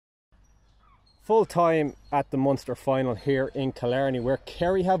Full time at the Munster final here in Killarney, where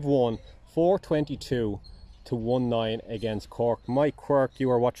Kerry have won 4-22 to 1-9 against Cork. Mike Quirke, you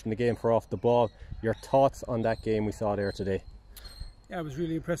were watching the game for Off the Ball. Your thoughts on that game we saw there today? Yeah, it was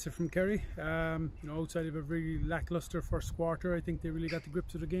really impressive from Kerry. Outside of a really lacklustre first quarter, I think they really got the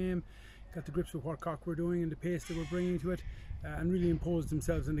grips of the game, got the grips of what Cork were doing and the pace they were bringing to it, and really imposed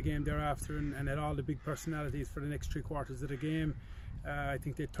themselves in the game thereafter, and had all the big personalities for the next 3 quarters of the game. I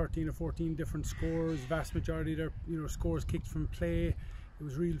think they had 13 or 14 different scores. Vast majority of their scores kicked from play. It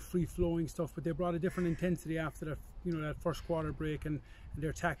was real free-flowing stuff, but they brought a different intensity after that that first quarter break, and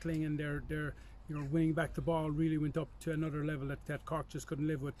their tackling and their winning back the ball really went up to another level that Cork just couldn't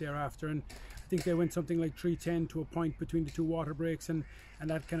live with thereafter. And I think they went something like 3-10 to a point between the 2 water breaks, and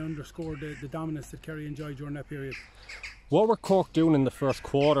that kind of underscored the dominance that Kerry enjoyed during that period. What were Cork doing in the first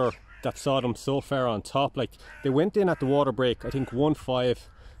quarter that saw them so far on top? Like, they went in at the water break, I think 1-5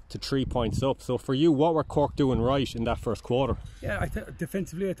 to 3 points up. So for you, what were Cork doing right in that first quarter? Yeah,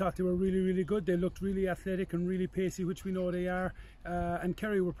 defensively I thought they were really, really good. They looked really athletic and really pacey, which we know they are. And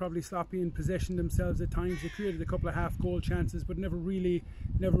Kerry were probably sloppy in possession themselves at times. They created a couple of half-goal chances, but never really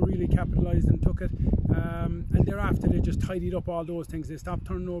capitalised and took it. And thereafter they just tidied up all those things. They stopped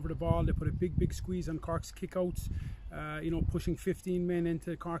turning over the ball. They put a big squeeze on Cork's kickouts. Pushing 15 men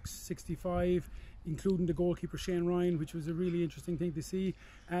into Cork's 65. Including the goalkeeper Shane Ryan, which was a really interesting thing to see,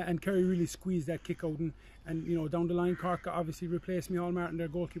 and Kerry really squeezed that kick out, and down the line Cork obviously replaced Micheál Martin, their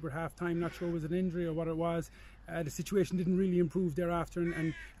goalkeeper, at half time. Not sure it was an injury or what it was. The situation didn't really improve thereafter,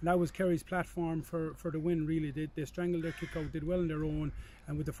 and that was Kerry's platform for the win. Really, they strangled their kick out, did well on their own,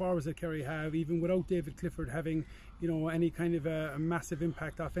 and with the forwards that Kerry have, even without David Clifford having any kind of a massive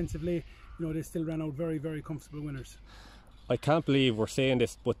impact offensively, they still ran out very comfortable winners. I can't believe we're saying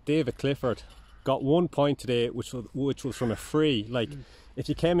this, but David Clifford got 1 point today, which was from a free. If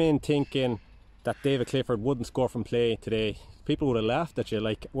you came in thinking that David Clifford wouldn't score from play today, people would have laughed at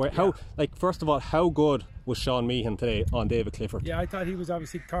you. First of all, how good was Sean Meehan today on David Clifford? Yeah, I thought he was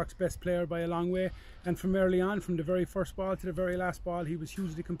obviously Cork's best player by a long way, and from early on, from the very first ball to the very last ball, he was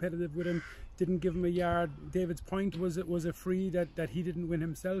hugely competitive with him. Didn't give him a yard. David's point was a free that he didn't win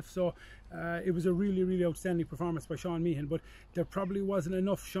himself. So it was a really outstanding performance by Sean Meehan. But there probably wasn't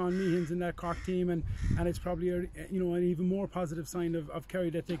enough Sean Meehans in that Cork team, and it's probably an even more positive sign of Kerry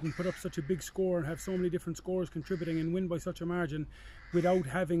that they can put up such a big score and have so many different scores contributing and win by such a margin without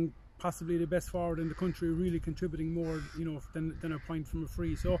having possibly the best forward in the country really contributing more than a point from a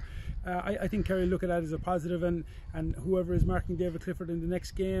free. So I think Kerry look at that as a positive, and whoever is marking David Clifford in the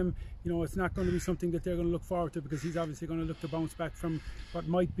next game, it's not going to be something that they're going to look forward to, because he's obviously going to look to bounce back from what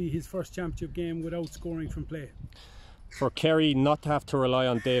might be his first championship game without scoring from play. For Kerry not to have to rely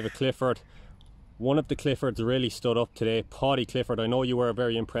on David Clifford, one of the Cliffords really stood up today, Paddy Clifford. I know you were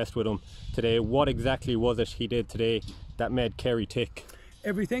very impressed with him today. What exactly was it he did today that made Kerry tick?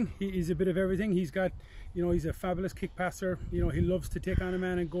 Everything. He's a bit of everything. He's got, he's a fabulous kick passer. He loves to take on a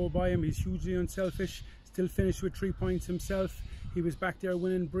man and go by him. He's hugely unselfish. Still finished with 3 points himself. He was back there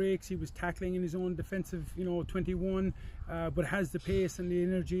winning breaks. He was tackling in his own defensive, 21, but has the pace and the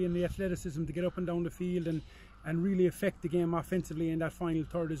energy and the athleticism to get up and down the field and really affect the game offensively in that final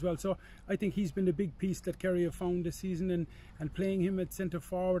third as well. So I think he's been the big piece that Kerry have found this season, and playing him at centre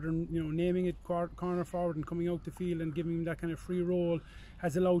forward and naming it corner forward and coming out the field and giving him that kind of free role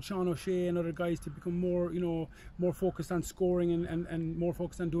has allowed Sean O'Shea and other guys to become more more focused on scoring and more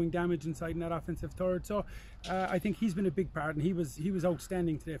focused on doing damage inside in that offensive third. So I think he's been a big part, and he was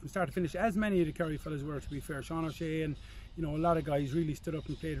outstanding today from start to finish, as many of the Kerry fellas were, to be fair. Sean O'Shea and a lot of guys really stood up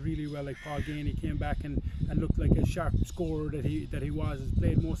and played really well, like Paul Gainey came back and looked like a sharp scorer that he was. Has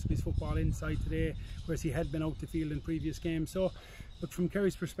played most of his football inside today, whereas he had been out the field in previous games. So, but from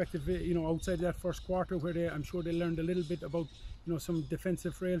Kerry's perspective, outside of that first quarter, where I'm sure they learned a little bit about some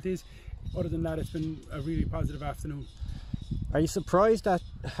defensive frailties, other than that, it's been a really positive afternoon. Are you surprised at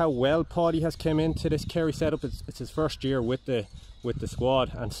how well Paddy has come into this Kerry setup? It's his first year with the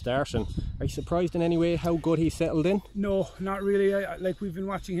squad and starting. Are you surprised in any way how good he's settled in? No, not really. We've been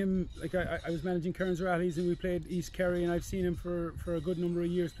watching him. I was managing Cairns Rallies, and we played East Kerry, and I've seen him for a good number of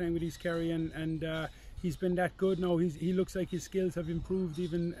years playing with East Kerry, and he's been that good now. He looks like his skills have improved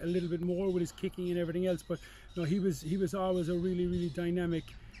even a little bit more with his kicking and everything else. But no, he was always a really dynamic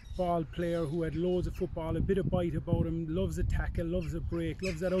ball player who had loads of football, a bit of bite about him, loves a tackle, loves a break,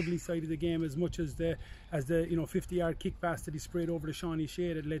 loves that ugly side of the game as much as the 50-yard kick pass that he sprayed over to Sean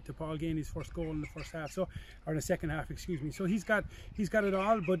O'Shea that led to Paul Gainey's first goal in the first half, or the second half, excuse me. So he's got it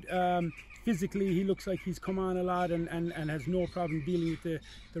all, but physically he looks like he's come on a lot and has no problem dealing with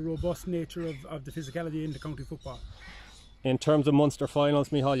the robust nature of the physicality in the county football. In terms of Munster finals,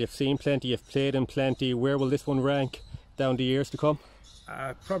 Micheál, you've seen plenty, you've played in plenty. Where will this one rank down the years to come?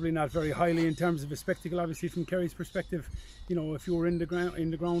 Probably not very highly in terms of a spectacle. Obviously, from Kerry's perspective, you know, if you were in the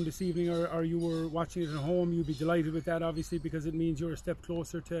ground this evening, or you were watching it at home, you'd be delighted with that, obviously, because it means you're a step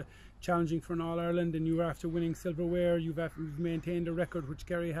closer to challenging for an All-Ireland, and you're after winning silverware. You've maintained a record which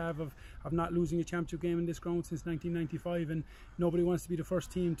Kerry have of not losing a championship game in this ground since 1995, and nobody wants to be the first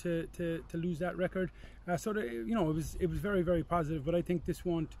team to lose that record. You know, it was very, very positive, but I think this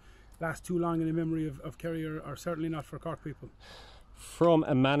won't last too long in the memory of Kerry, or certainly not for Cork people. From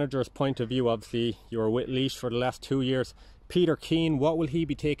a manager's point of view, obviously you were with Laois for the last 2 years. Peter Keane, what will he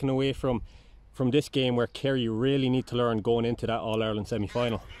be taking away from this game where Kerry really need to learn going into that All-Ireland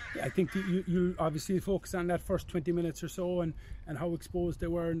semi-final? Yeah, I think you obviously focus on that first 20 minutes or so, and how exposed they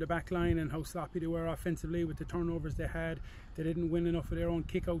were in the back line, and how sloppy they were offensively with the turnovers they had. They didn't win enough of their own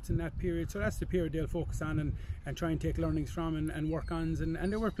kickouts in that period, so that's the period they'll focus on and try and take learnings from and work on.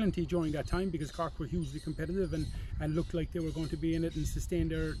 And there were plenty during that time, because Cork were hugely competitive and looked like they were going to be in it and sustain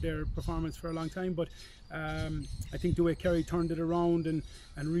their performance for a long time. But I think the way Kerry turned it around and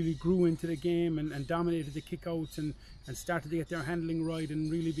really grew into the game and dominated the kickouts and started to get their handling right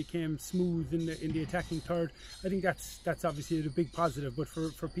and really became smooth in the attacking third, I think that's obviously the big positive. But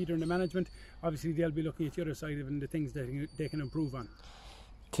for Peter and the management, obviously they'll be looking at the other side of it and the things that they can improve on.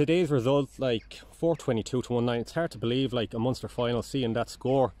 Today's result, like 422 to 19, it's hard to believe, like a Munster final, seeing that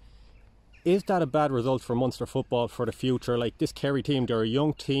score. Is that a bad result for Munster football for the future? Like this Kerry team, they're a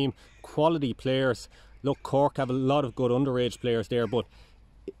young team, quality players. Look, Cork have a lot of good underage players there, but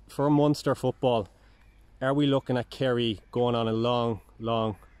for Munster football, are we looking at Kerry going on a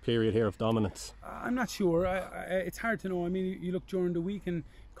long period here of dominance? I'm not sure. It's hard to know. I mean, you look during the week, and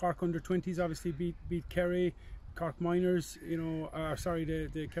Cork under-20s obviously beat Kerry. Cork Minors, you know,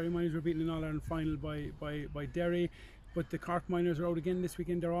 the Kerry Minors were beaten in All-Ireland final by Derry. But the Cork Minors are out again this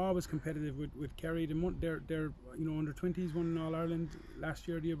weekend. They're always competitive with Kerry. They're you know, under-20s won All Ireland last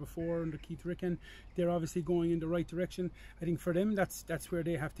year, the year before under Keith Ricken. They're obviously going in the right direction. I think for them, that's where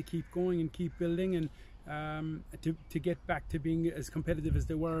they have to keep going and keep building, and to get back to being as competitive as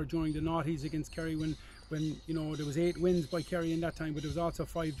they were during the noughties against Kerry, when you know there was 8 wins by Kerry in that time, but there was also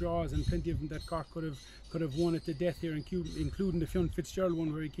 5 draws, and plenty of them that Cork could have won at the death here, including the Fionn Fitzgerald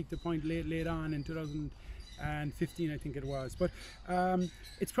one where he kicked a point late on in 2015, I think it was. But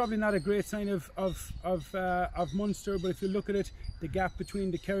it's probably not a great sign of Munster. But if you look at it, the gap between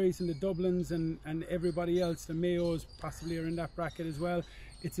the Kerrys and the Dublins and everybody else, the Mayos possibly are in that bracket as well.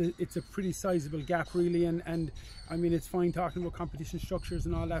 It's a pretty sizable gap, really, and I mean, it's fine talking about competition structures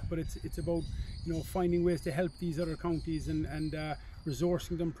and all that, but it's about, you know, finding ways to help these other counties and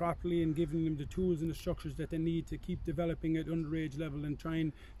resourcing them properly and giving them the tools and the structures that they need to keep developing at underage level, and try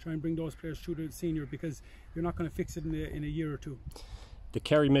and bring those players through to the senior, because you're not going to fix it in a year or two. The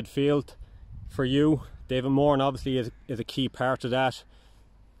Kerry midfield for you, David Moran obviously is a key part of that.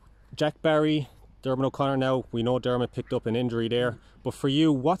 Jack Barry, Dermot O'Connor, now we know Dermot picked up an injury there, but for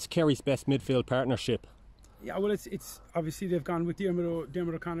you, what's Kerry's best midfield partnership? Yeah, well, it's obviously they've gone with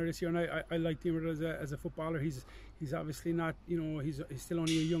Dermot O'Connor this year, and I like Dermot as a footballer. He's obviously not, you know, he's still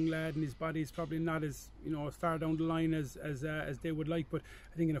only a young lad, and his body is probably not as, you know, as far down the line as they would like. But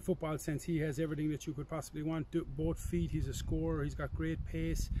I think in a football sense, he has everything that you could possibly want. Both feet, he's a scorer. He's got great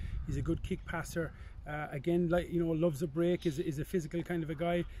pace. He's a good kick passer. Again, like, you know, loves a break. Is a physical kind of a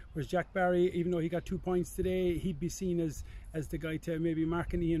guy. Whereas Jack Barry, even though he got 2 points today, he'd be seen as the guy to maybe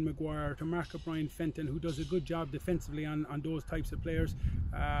mark an Ian Maguire, to mark a Brian Fenton, who does a good job defensively on those types of players.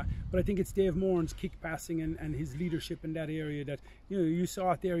 But I think it's Dave Moran's kick passing and his leadership in that area that, you know, you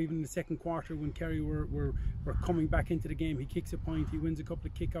saw it there even in the second quarter when Kerry were coming back into the game. He kicks a point, he wins a couple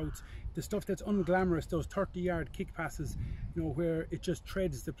of kickouts. The stuff that's unglamorous, those 30-yard kick passes, you know, where it just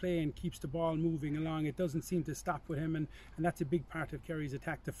treads the play and keeps the ball moving along. It doesn't seem to stop with him, and that's a big part of Kerry's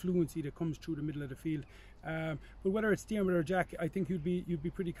attack, the fluency that comes through the middle of the field. But whether it's Dermot or Jack, I think you'd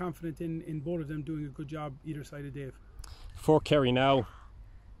be pretty confident in both of them doing a good job either side of Dave. For Kerry now,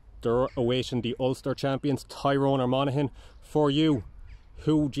 they're awaiting the Ulster champions, Tyrone or Monaghan. For you,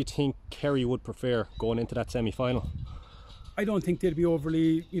 who do you think Kerry would prefer going into that semi-final? I don't think they'd be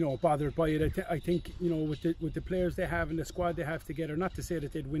overly, you know, bothered by it. I think, you know, with the players they have and the squad they have together, not to say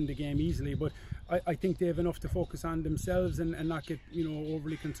that they'd win the game easily, but I think they have enough to focus on themselves and not get, you know,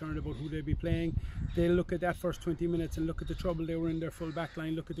 overly concerned about who they'll be playing. They'll look at that first 20 minutes and look at the trouble they were in their full back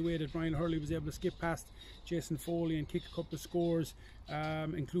line, look at the way that Brian Hurley was able to skip past Jason Foley and kick a couple of scores,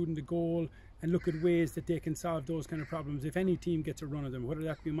 including the goal. look at ways that they can solve those kind of problems if any team gets a run of them, whether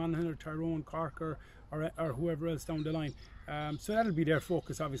that be Monaghan or Tyrone, Cork or whoever else down the line. So that'll be their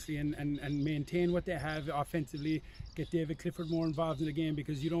focus, obviously, and maintain what they have offensively. Get David Clifford more involved in the game,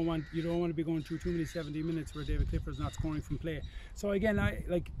 because you don't want to be going through too many 70 minutes where David Clifford's not scoring from play. So again,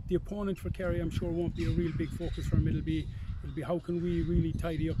 like the opponent for Kerry, I'm sure won't be a real big focus for him. It'll be how can we really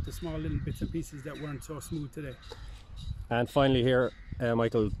tidy up the small little bits and pieces that weren't so smooth today. And finally here,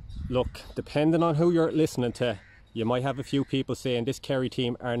 Michael, look, depending on who you're listening to, you might have a few people saying this Kerry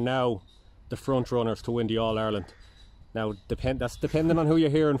team are now the front runners to win the All-Ireland. Now, that's depending on who you're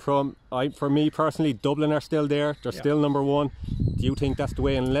hearing from. For me personally, Dublin are still there. They're still number one. Do you think that's the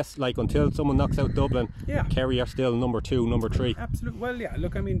way, unless, like, until someone knocks out Dublin, Kerry are still number two, number three? Absolutely. Well, yeah,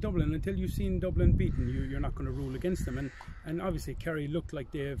 look, I mean, Dublin, until you've seen Dublin beaten, you're not going to rule against them. And obviously Kerry look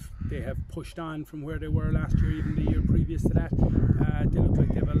like they have pushed on from where they were last year, even the year previous to that. They look like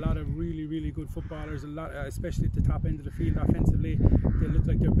they have a lot of really, really good footballers, especially at the top end of the field offensively. They look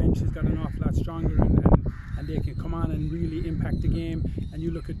like their bench has got an awful lot stronger, and they can come on and really impact the game. And you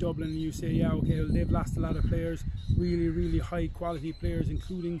look at Dublin and you say, yeah, okay, well, they've lost a lot of players, really, really high quality players,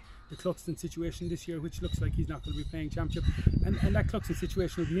 including the Cluxton situation this year, which looks like he's not going to be playing championship. And that Cluxton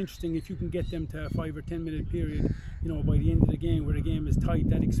situation will be interesting if you can get them to a 5 or 10 minute period, you know, by the end of the game, where the game is tight.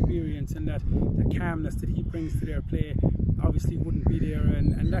 That experience and that calmness that he brings to their play obviously wouldn't be there,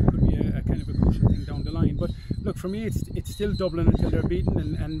 and that could be a kind of a crucial thing down the line. But look, for me, it's still Dublin until they're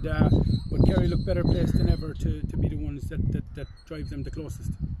beaten, but Kerry look better placed than ever to be the ones that drive them the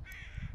closest.